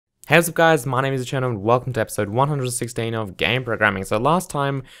Hey, what's up guys, my name is Cherno and welcome to episode 116 of Game Programming. So last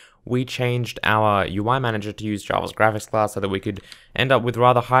time we changed our UI manager to use Java's graphics class so that we could end up with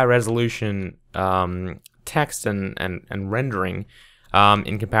rather high resolution text and rendering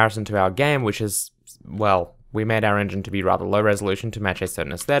in comparison to our game, which is, well, we made our engine to be rather low resolution to match a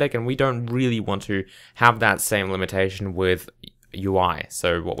certain aesthetic, and we don't really want to have that same limitation with UI.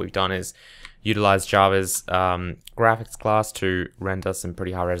 So what we've done is utilize Java's graphics class to render some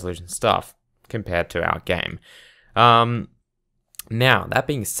pretty high resolution stuff compared to our game. Now, that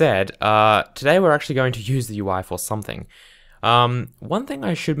being said, today we're actually going to use the UI for something. One thing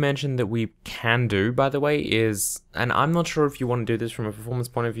I should mention that we can do, by the way, is, and I'm not sure if you want to do this from a performance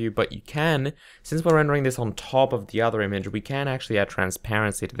point of view, but you can, since we're rendering this on top of the other image, we can actually add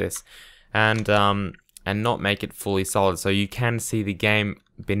transparency to this and not make it fully solid. So you can see the game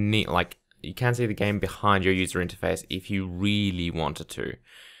beneath, like, you can see the game behind your user interface if you really wanted to.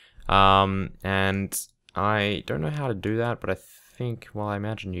 And I don't know how to do that, but I think, well, I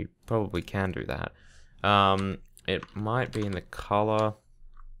imagine you probably can do that. It might be in the color.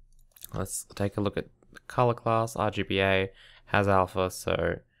 Let's take a look at the color class. RGBA has alpha,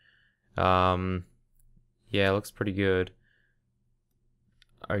 so yeah, it looks pretty good.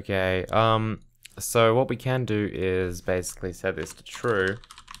 Okay, so what we can do is basically set this to true.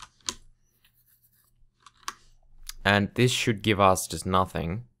 And this should give us just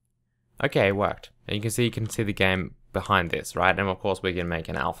nothing. Okay, it worked. And you can see the game behind this, right? And of course we can make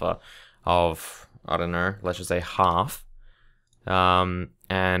an alpha of, I don't know, let's just say half.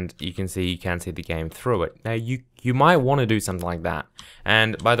 And you can see the game through it. Now you might want to do something like that.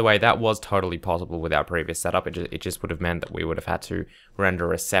 And by the way, that was totally possible with our previous setup. It just would have meant that we would have had to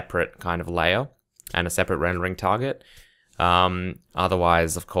render a separate kind of layer and a separate rendering target.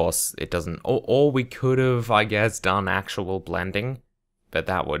 Otherwise, of course, it doesn't, or we could have, I guess, done actual blending, but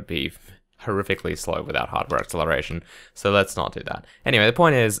that would be horrifically slow without hardware acceleration, so let's not do that. Anyway, the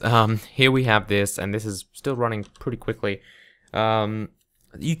point is, here we have this, and this is still running pretty quickly.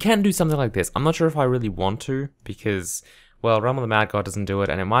 You can do something like this. I'm not sure if I really want to, because, well, Realm of the Mad God doesn't do it,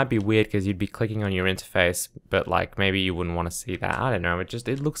 and it might be weird because you'd be clicking on your interface, but like, maybe you wouldn't want to see that. I don't know,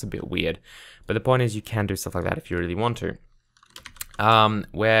 it looks a bit weird. But the point is, you can do stuff like that if you really want to.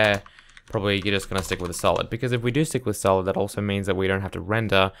 Where probably you're just going to stick with a solid, because if we do stick with solid, that also means that we don't have to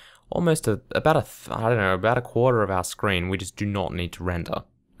render almost about a quarter of our screen. We just do not need to render,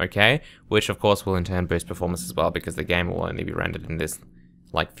 okay? Which of course will in turn boost performance as well, because the game will only be rendered in this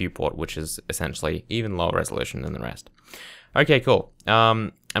like viewport, which is essentially even lower resolution than the rest. Okay, cool.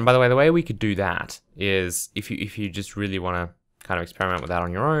 And by the way we could do that is, if you just really want to kind of experiment with that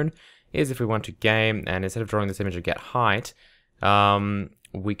on your own, is if we went to game, and instead of drawing this image at get height,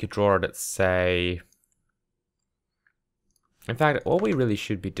 we could draw it at, say, in fact, what we really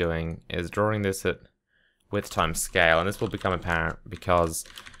should be doing is drawing this at width times scale, and this will become apparent because,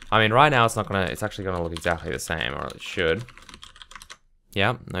 I mean, right now it's actually gonna look exactly the same, or it should.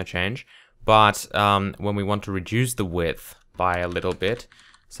 Yeah, no change. But when we want to reduce the width by a little bit,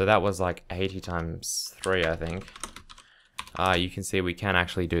 so that was like 80 times 3, I think. You can see we can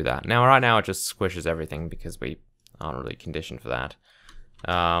actually do that. Now, right now it just squishes everything because we aren't really conditioned for that.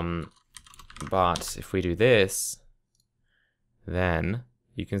 But if we do this, then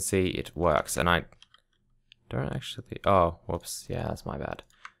you can see it works. And I don't actually, oh, whoops, yeah, that's my bad.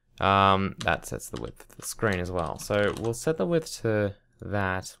 That sets the width of the screen as well. So we'll set the width to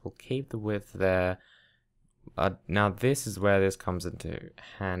that. We'll keep the width there. Now this is where this comes into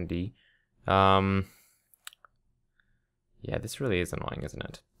handy. Yeah, this really is annoying, isn't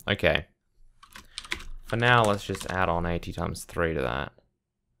it? Okay. For now, let's just add on 80 times 3 to that.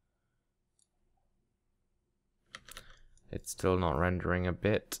 It's still not rendering a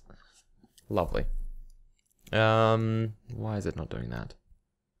bit. Lovely. Why is it not doing that?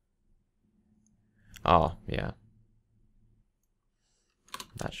 Oh, yeah.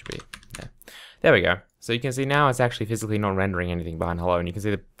 That should be, yeah. There we go. So you can see now it's actually physically not rendering anything behind hello, and you can see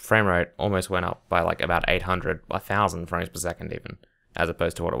the frame rate almost went up by like about 800, 1000 frames per second even, as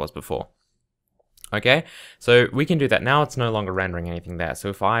opposed to what it was before. Okay, so we can do that. Now it's no longer rendering anything there. So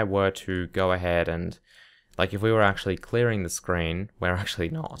if I were to go ahead and, like, if we were actually clearing the screen, we're actually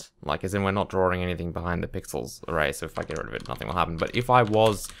not. Like, as in we're not drawing anything behind the pixels array, so if I get rid of it, nothing will happen. But if I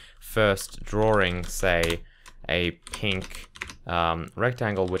was first drawing, say, a pink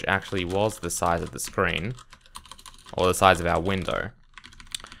rectangle, which actually was the size of the screen, or the size of our window,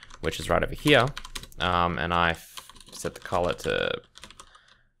 which is right over here, and I set the color to,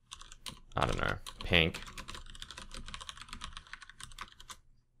 I don't know, pink.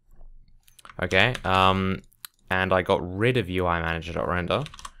 Okay, and I got rid of UI manager.render,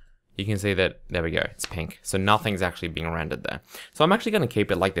 you can see that, there we go, it's pink. So nothing's actually being rendered there. So I'm actually going to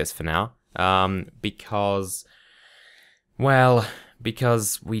keep it like this for now, because, well,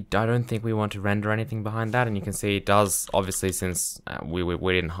 because I don't think we want to render anything behind that, and you can see it does, obviously, since we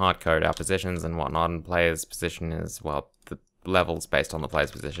didn't hardcode our positions and whatnot, and player's position is, well, the levels based on the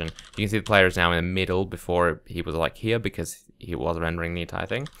player's position. You can see the player is now in the middle before he was like here because he was rendering the entire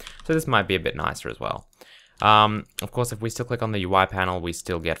thing. So this might be a bit nicer as well. Of course, if we still click on the UI panel, we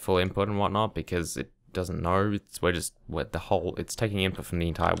still get full input and whatnot because it doesn't know. It's taking input from the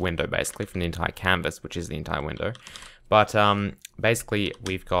entire window, basically, from the entire canvas, which is the entire window. But basically,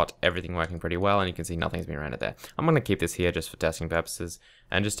 we've got everything working pretty well, and you can see nothing's been rendered there. I'm going to keep this here just for testing purposes,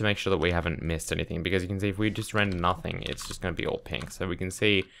 and just to make sure that we haven't missed anything, because you can see if we just render nothing, it's just going to be all pink. So we can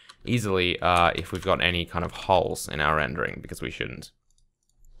see easily if we've got any kind of holes in our rendering, because we shouldn't.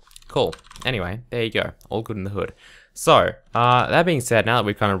 Cool. Anyway, there you go. All good in the hood. So, that being said, now that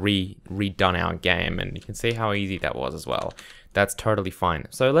we've kind of redone our game, and you can see how easy that was as well, that's totally fine.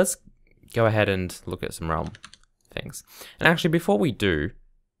 So let's go ahead and look at some realm things. And actually, before we do,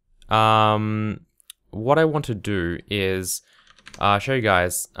 what I want to do is show you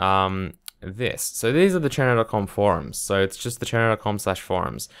guys this. So these are the Cherno.com forums. So it's just the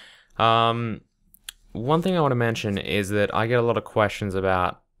Cherno.com/forums. One thing I want to mention is that I get a lot of questions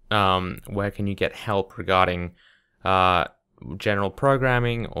about where can you get help regarding general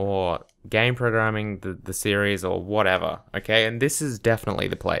programming or game programming, the series or whatever, okay? And this is definitely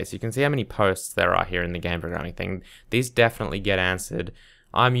the place. You can see how many posts there are here in the game programming thing. These definitely get answered.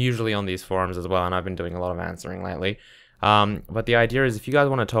 I'm usually on these forums as well, and I've been doing a lot of answering lately. But the idea is if you guys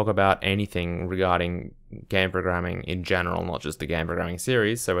want to talk about anything regarding game programming in general, not just the game programming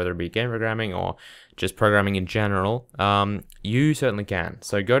series, so whether it be game programming or just programming in general, you certainly can.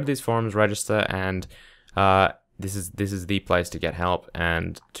 So go to these forums, register, and this is the place to get help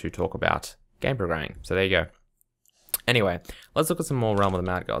and to talk about game programming. So there you go. Anyway, let's look at some more Realm of the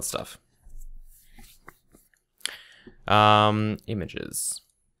Mad God stuff. Images.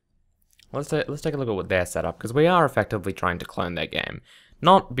 Let's take a look at what they're set up, because we are effectively trying to clone their game.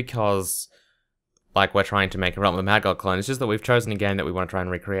 Not because, like, we're trying to make a Realm of the Mad God clone, it's just that we've chosen a game that we want to try and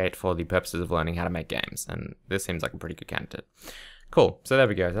recreate for the purposes of learning how to make games, and this seems like a pretty good candidate. Cool, so there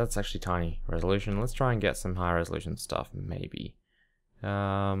we go, that's actually tiny resolution. Let's try and get some high resolution stuff, maybe.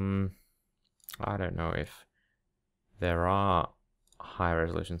 I don't know if there are high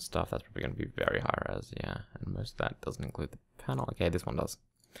resolution stuff, that's probably going to be very high res, yeah, and most of that doesn't include the panel. Okay, this one does.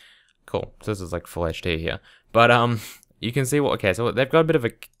 Cool, so this is like full HD here. But you can see what, okay, so they've got a bit of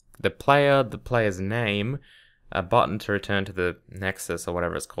the player's name, a button to return to the Nexus or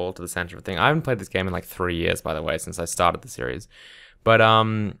whatever it's called, to the center of the thing. I haven't played this game in like 3 years, by the way, since I started the series. But,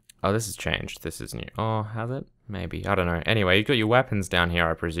 oh, this has changed. This is new. Oh, has it? Maybe. I don't know. Anyway, you've got your weapons down here,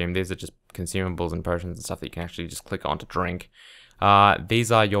 I presume. These are just consumables and potions and stuff that you can actually just click on to drink.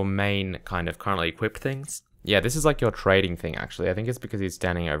 These are your main kind of currently equipped things. Yeah, this is like your trading thing, actually. I think it's because he's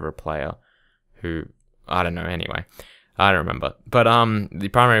standing over a player who, I don't know, anyway. I don't remember. But, the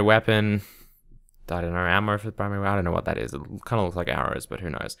primary weapon, I don't know, ammo for the primary weapon, I don't know what that is. It kind of looks like arrows, but who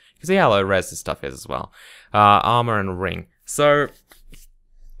knows. You can see how low res this stuff is as well. Armor and ring. So,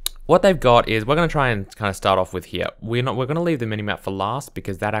 what they've got is, we're going to try and kind of start off with here. We're going to leave the minimap for last,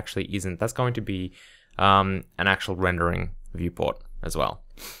 because that actually isn't, that's going to be an actual rendering viewport as well.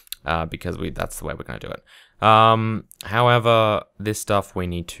 Because that's the way we're going to do it. However, this stuff we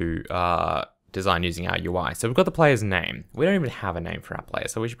need to design using our UI. So we've got the player's name. We don't even have a name for our player,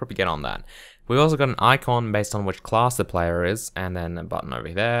 so we should probably get on that. We've also got an icon based on which class the player is, and then a button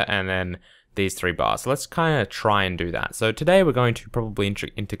over there, and then these 3 bars. So let's kind of try and do that. So today we're going to probably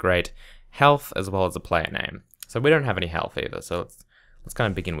integrate health as well as a player name. So we don't have any health either, so let's kind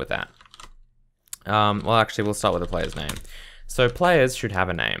of begin with that. Well, actually, we'll start with the player's name. So players should have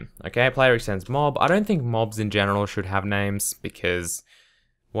a name, okay? Player extends mob. I don't think mobs in general should have names because,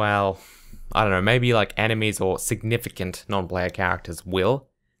 well, I don't know, maybe like enemies or significant non-player characters will,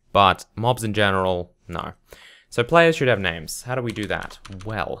 but mobs in general, no. So players should have names. How do we do that?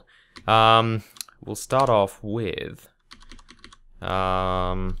 Well, we'll start off with, where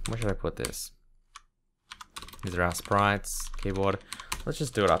should I put this? These are our sprites, keyboard. Let's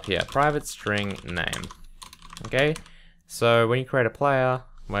just do it up here. Private string name, okay? So when you create a player,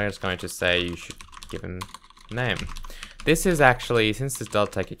 we're just going to say you should give him a name. This is actually, since this does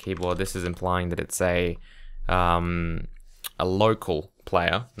take a keyboard, this is implying that it's a local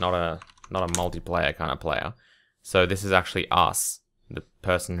player, not a multiplayer kind of player. So this is actually us, the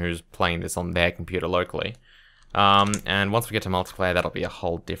person who's playing this on their computer locally. And once we get to multiplayer, that'll be a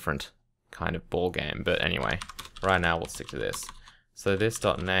whole different kind of ball game. But anyway, right now we'll stick to this. So this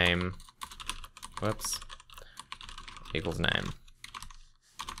dot name, whoops, equals name.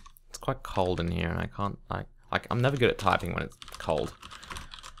 It's quite cold in here, and I can't like I'm never good at typing when it's cold.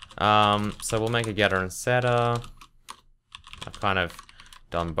 So we'll make a getter and setter. I've kind of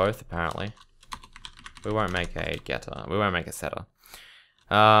done both apparently. We won't make a getter. We won't make a setter.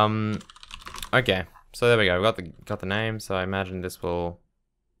 Okay, so there we go. We got the name. So I imagine this will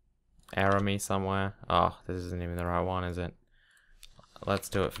error me somewhere. Oh, this isn't even the right one, is it? Let's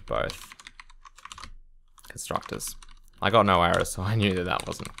do it for both constructors. I got no errors, so I knew that that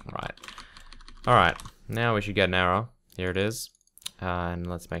wasn't right. All right, now we should get an error. Here it is, and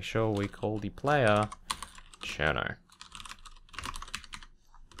let's make sure we call the player Cherno.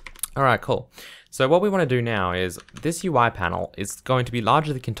 All right, cool. So what we want to do now is this UI panel is going to be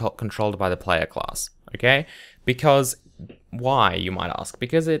largely controlled by the player class, okay? Because why, you might ask?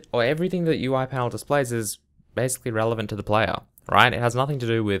 Because everything that UI panel displays is basically relevant to the player, right? It has nothing to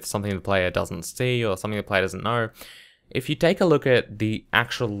do with something the player doesn't see or something the player doesn't know. If you take a look at the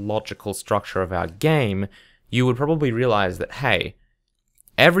actual logical structure of our game, you would probably realize that, hey,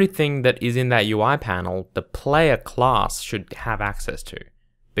 everything that is in that UI panel, the player class should have access to.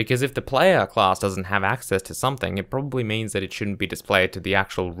 Because if the player class doesn't have access to something, it probably means that it shouldn't be displayed to the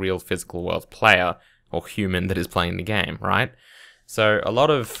actual real physical world player or human that is playing the game, right? So a lot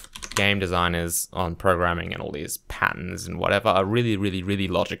of game designers on programming and all these patterns and whatever are really, really, really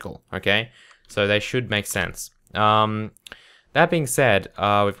logical, okay? So they should make sense. That being said,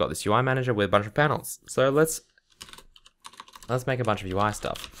 we've got this UI manager with a bunch of panels. So let's make a bunch of UI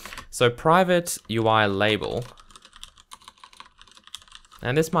stuff. So private UI label.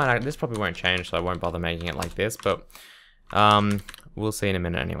 And this probably won't change, so I won't bother making it like this, but we'll see in a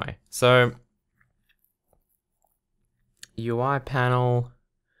minute anyway. So UI panel.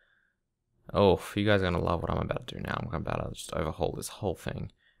 Oh, you guys are gonna love what I'm about to do now. I'm about to just overhaul this whole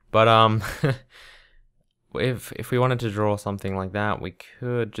thing. But if we wanted to draw something like that, we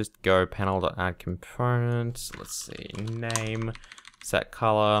could just go panel.add components. Let's see, name, set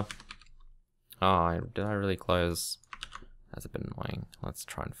color. Oh, did I really close? That's a bit annoying. Let's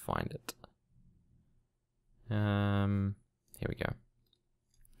try and find it. Here we go.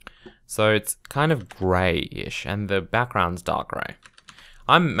 So it's kind of grayish, and the background's dark gray.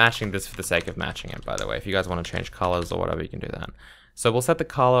 I'm matching this for the sake of matching it, by the way. If you guys want to change colors or whatever, you can do that. So we'll set the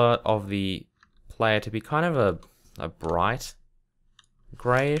color of the player to be kind of a bright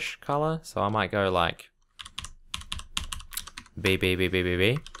grayish color. So I might go like B.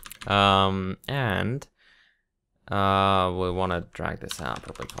 And we'll want to drag this out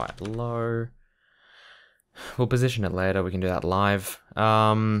probably quite low. We'll position it later. We can do that live.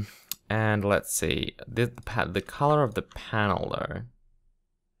 And let's see the color of the panel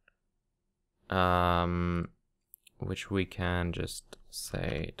though. Which we can just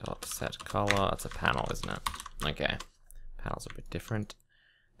say dot set color. It's a panel, isn't it? Okay. Panels are a bit different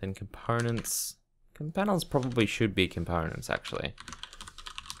than components. Panels probably should be components actually.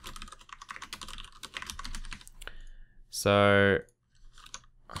 So,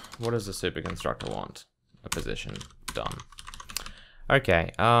 what does the super constructor want? A position. Done.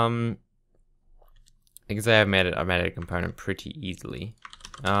 Okay. You can say I made it a component pretty easily.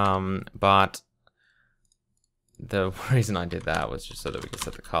 But the reason I did that was just so that we could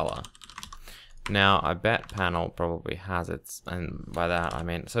set the color. Now, I bet panel probably has its, and by that I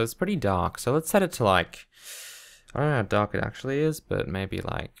mean, so it's pretty dark. So let's set it to like, I don't know how dark it actually is, but maybe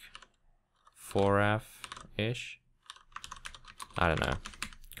like 4F-ish. I don't know.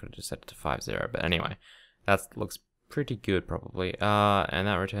 Could have just set it to 50, but anyway, that looks pretty good probably. And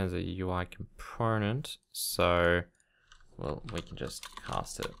that returns a UI component, so well, we can just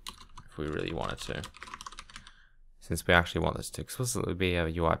cast it if we really wanted to. Since we actually want this to explicitly be a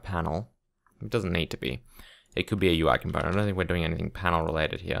UI panel, it doesn't need to be. It could be a UI component. I don't think we're doing anything panel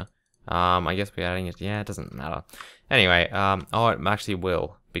related here. I guess we're adding it. Yeah, it doesn't matter. Anyway, oh, it actually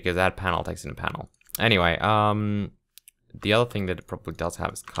will because add panel takes in a panel. Anyway, the other thing that it probably does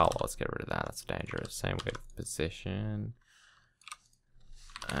have is color. Let's get rid of that. That's dangerous. Same with position.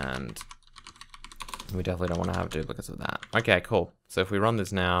 And we definitely don't want to have duplicates of that. Okay, cool. So if we run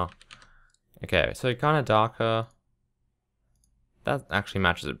this now, okay, so kind of darker. That actually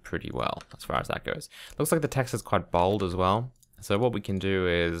matches it pretty well as far as that goes. Looks like the text is quite bold as well. So what we can do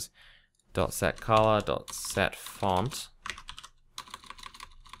is dot set color, dot set font.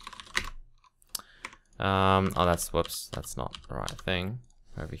 Oh, whoops, that's not the right thing.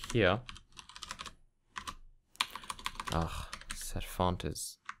 Over here. Ugh, set font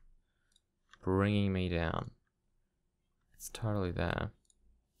is bringing me down. It's totally there.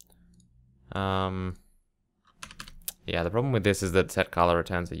 Yeah, the problem with this is that set color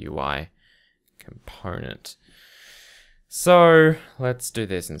returns a UI component. So let's do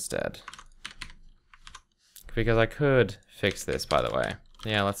this instead. Because I could fix this, by the way.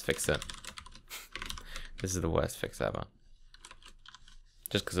 Yeah, let's fix it. This is the worst fix ever.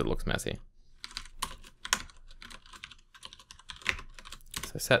 Just because it looks messy.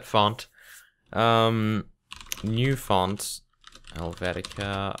 So set font. New font.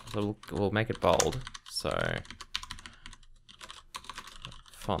 Helvetica. We'll make it bold. So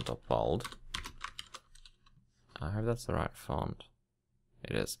font of bold. I hope that's the right font.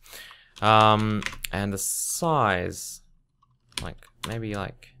 It is. And the size, like, maybe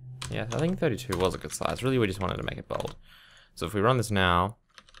like, yeah, I think 32 was a good size. Really, we just wanted to make it bold. So if we run this now,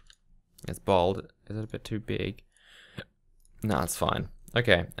 it's bold. Is it a bit too big? No, it's fine.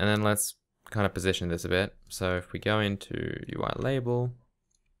 Okay, and then let's kind of position this a bit. So if we go into UI label,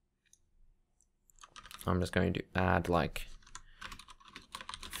 I'm just going to add like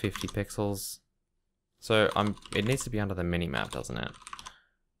 50 pixels. So it needs to be under the minimap, doesn't it?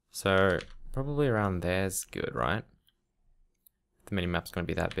 So probably around there's good, right? The minimap's going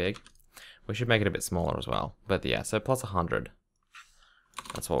to be that big. We should make it a bit smaller as well. But yeah, so plus 100.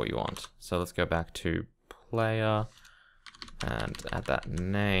 That's what we want. So let's go back to player and add that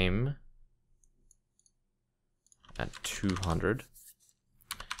name at 200.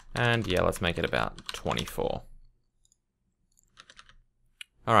 And yeah, let's make it about 24.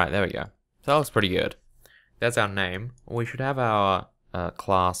 Alright, there we go. So that looks pretty good. That's our name. We should have our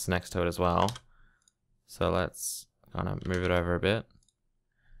class next to it as well. So let's kind of move it over a bit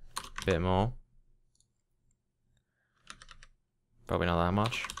more. Probably not that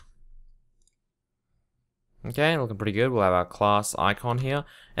much. Okay, looking pretty good. We'll have our class icon here,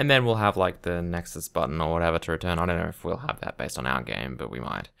 and then we'll have like the Nexus button or whatever to return. I don't know if we'll have that based on our game, but we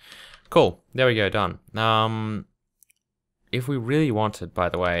might. Cool. There we go. Done. If we really wanted, by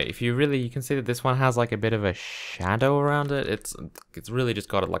the way, you can see that this one has like a bit of a shadow around it. It's really just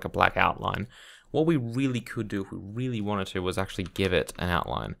got like a black outline. What we really could do if we really wanted to was actually give it an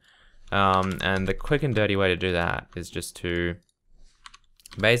outline. And the quick and dirty way to do that is just to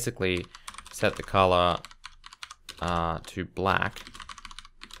basically set the color to black.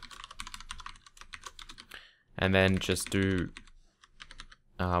 And then just do,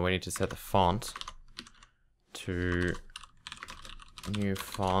 we need to set the font to new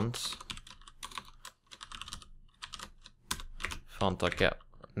font. Font.get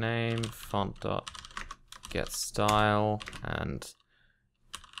name, font.get style, and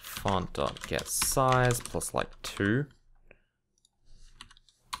font.get size plus like 2.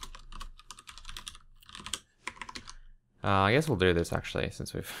 I guess we'll do this actually,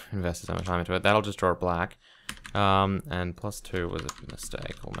 since we've invested so much time into it. That'll just draw it black. And plus 2 was a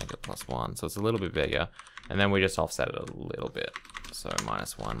mistake. We'll make it plus 1. So it's a little bit bigger. And then we just offset it a little bit. So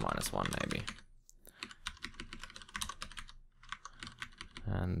 -1 maybe.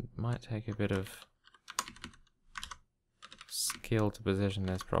 And might take a bit of skill to position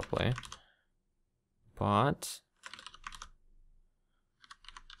this properly. But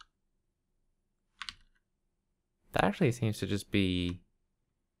that actually seems to just be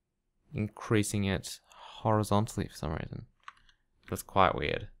increasing it horizontally for some reason. That's quite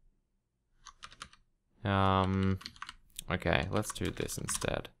weird. Okay, let's do this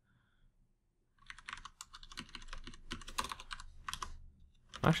instead.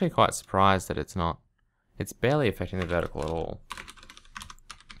 I'm actually quite surprised that it's barely affecting the vertical at all.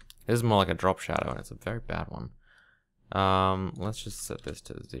 This is more like a drop shadow and it's a very bad one. Let's just set this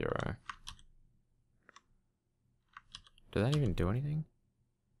to 0. Did that even do anything?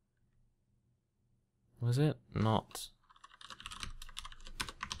 Was it not?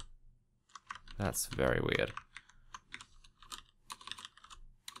 That's very weird.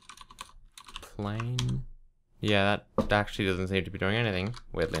 Plane. Yeah, that actually doesn't seem to be doing anything,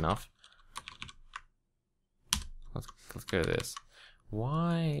 weirdly enough. Let's go to this.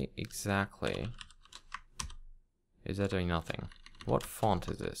 Why exactly is that doing nothing? What font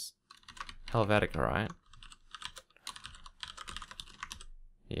is this? Helvetica, right?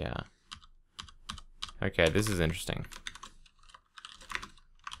 Yeah. Okay, this is interesting.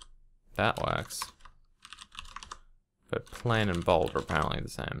 That works. But plain and bold are apparently the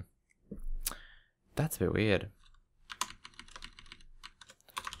same. That's a bit weird.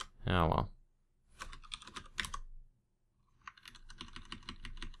 Oh well.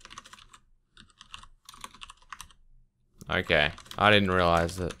 Okay, I didn't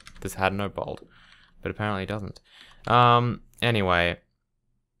realize that this had no bold, but apparently it doesn't. Anyway.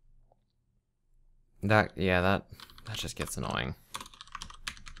 That just gets annoying.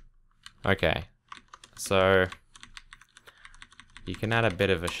 Okay, so you can add a bit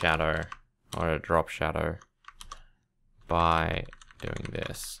of a shadow or a drop shadow by doing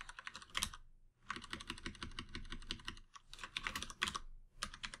this.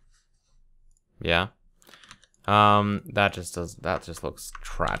 Yeah. That just looks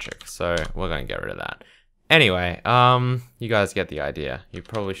tragic. So we're going to get rid of that. Anyway, you guys get the idea. You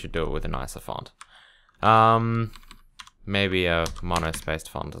probably should do it with a nicer font. Maybe a monospaced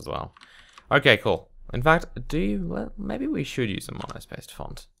font as well. Okay, cool. In fact, maybe we should use a monospaced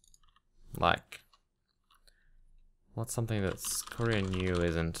font. Like, what's something that's Korean New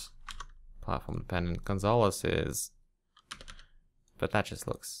isn't platform dependent? Gonzalez is, but that just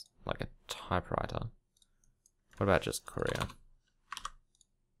looks like a typewriter. What about just Korea?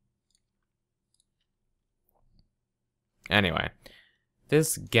 Anyway,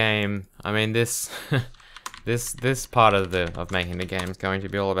 this game, I mean this this part of making the game is going to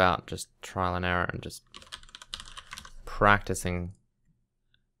be all about just trial and error and just practicing.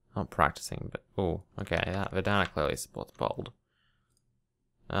 Not practicing, but oh, okay, that Verdana clearly supports bold.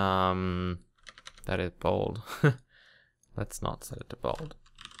 That is bold. Let's not set it to bold.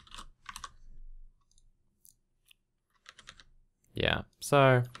 Yeah,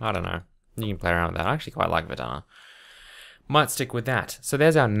 so I don't know. You can play around with that. I actually quite like Verdana. Might stick with that. So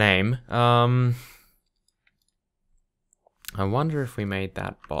there's our name. I wonder if we made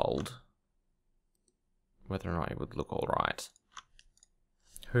that bold, whether or not it would look alright.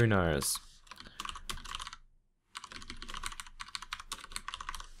 Who knows?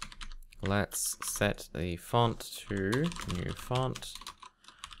 Let's set the font to new font.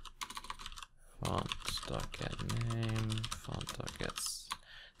 Font.getName, font.gets.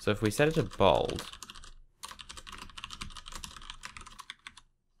 So if we set it to bold,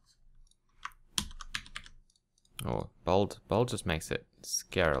 oh, bold just makes it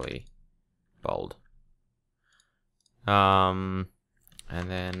scarily bold. And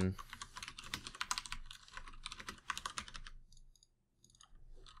then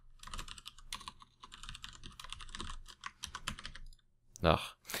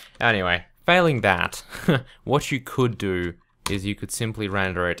anyway, failing that, what you could do is you could simply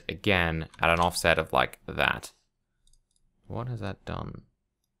render it again at an offset of like that. What has that done?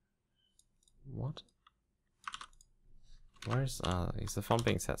 What? Where's is the font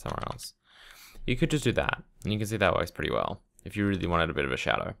being set somewhere else? You could just do that, and you can see that works pretty well if you really wanted a bit of a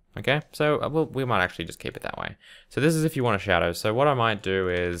shadow. Okay, so we might actually just keep it that way. So this is if you want a shadow. So what I might do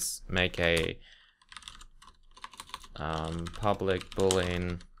is make a public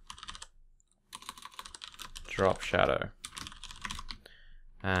boolean drop shadow,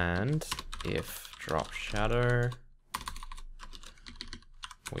 and if drop shadow,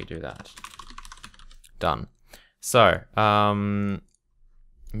 we do that. Done. So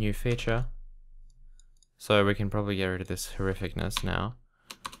new feature. So we can probably get rid of this horrificness now,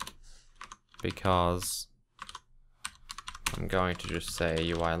 because I'm going to just say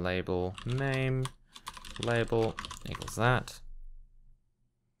UI label name label equals that.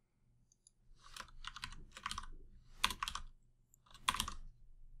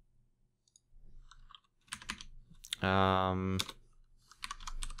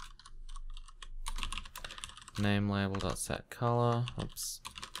 Name label dot set color. Oops.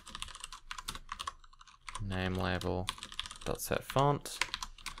 Name label dot set font.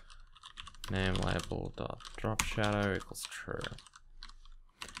 Name label dot drop shadow equals true.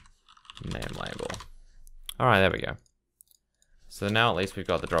 Name label. All right, there we go. So now at least we've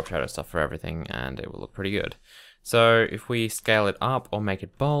got the drop shadow stuff for everything, and it will look pretty good. So if we scale it up or make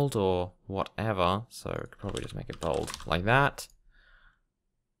it bold or whatever, so we could probably just make it bold like that.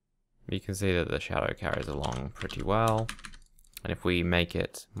 You can see that the shadow carries along pretty well. And if we make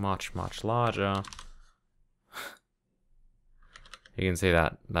it much, much larger, you can see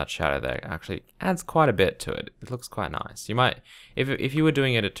that that shadow there actually adds quite a bit to it. It looks quite nice. You might, if you were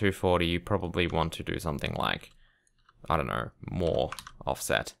doing it at 240, you probably want to do something like, I don't know, more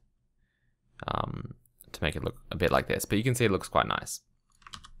offset to make it look a bit like this. But you can see it looks quite nice.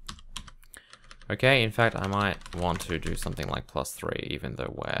 Okay, in fact, I might want to do something like +3, even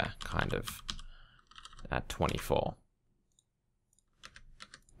though we're kind of at 24.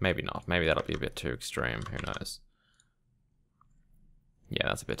 Maybe not. Maybe that'll be a bit too extreme. Who knows? Yeah,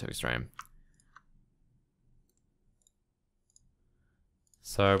 that's a bit too extreme.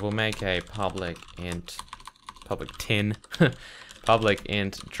 So we'll make a public int public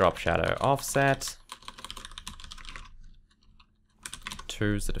int drop shadow offset.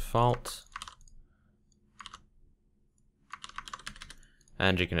 2 is the default.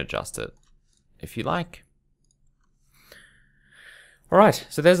 And you can adjust it if you like. Alright,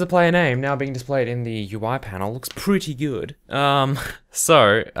 so there's the player name now being displayed in the UI panel. Looks pretty good. That's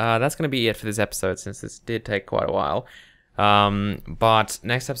going to be it for this episode, since this did take quite a while. But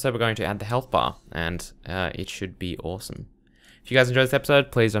next episode we're going to add the health bar, and it should be awesome. If you guys enjoyed this episode,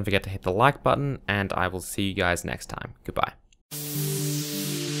 please don't forget to hit the like button, and I will see you guys next time. Goodbye.